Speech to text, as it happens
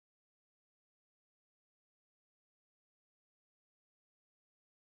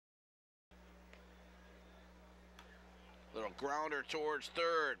Little grounder towards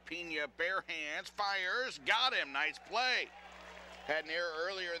third. Pena bare hands, fires, got him. Nice play. Had an error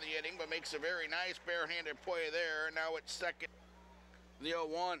earlier in the inning, but makes a very nice barehanded play there. Now it's second. The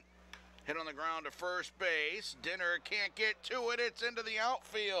 0-1. Hit on the ground to first base. Dinner can't get to it. It's into the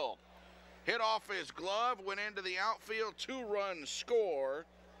outfield. Hit off his glove, went into the outfield. 2-run score.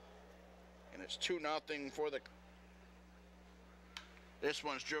 And it's 2-0 for the... This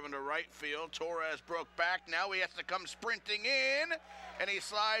one's driven to right field. Torres broke back. Now he has to come sprinting in, and he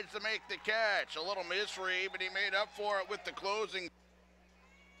slides to make the catch. A little misery, but he made up for it with the closing.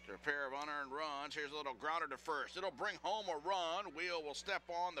 A pair of unearned runs. Here's a little grounder to first. It'll bring home a run. Wheel will step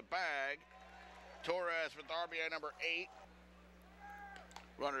on the bag. Torres with RBI number 8.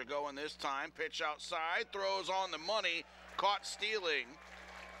 Runner going this time. Pitch outside. Throws on the money. Caught stealing.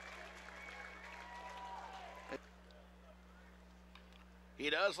 He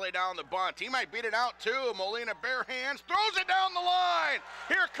does lay down the bunt. He might beat it out too. Molina bare hands, throws it down the line.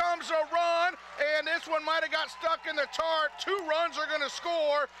 Here comes a run, and this one might have got stuck in the tarp. 2 runs are going to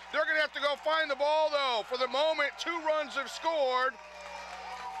score. They're going to have to go find the ball though. For the moment, 2 runs have scored.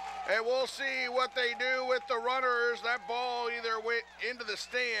 And we'll see what they do with the runners. That ball either went into the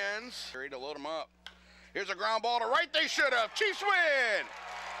stands. Ready to load them up. Here's a ground ball to right. They should have. Chiefs win.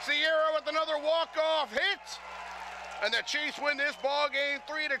 Sierra with another walk-off hit. And the Chiefs win this ball game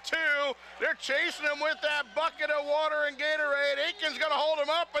 3-2. They're chasing him with that bucket of water and Gatorade. Aiken's going to hold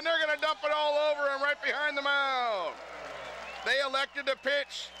him up, and they're going to dump it all over him right behind the mound. They elected to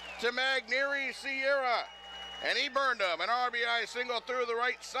pitch to Magneri Sierra, and he burned him. An RBI single through the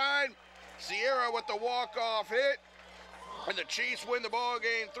right side. Sierra with the walk-off hit, and the Chiefs win the ball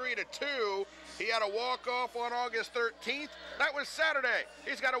game 3-2. He had a walk-off on August 13th. That was Saturday.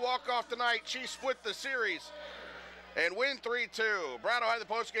 He's got a walk-off tonight. Chiefs split the series and win 3-2. Brad will have the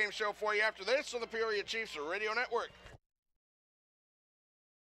post-game show for you after this on the Peoria Chiefs Radio Network.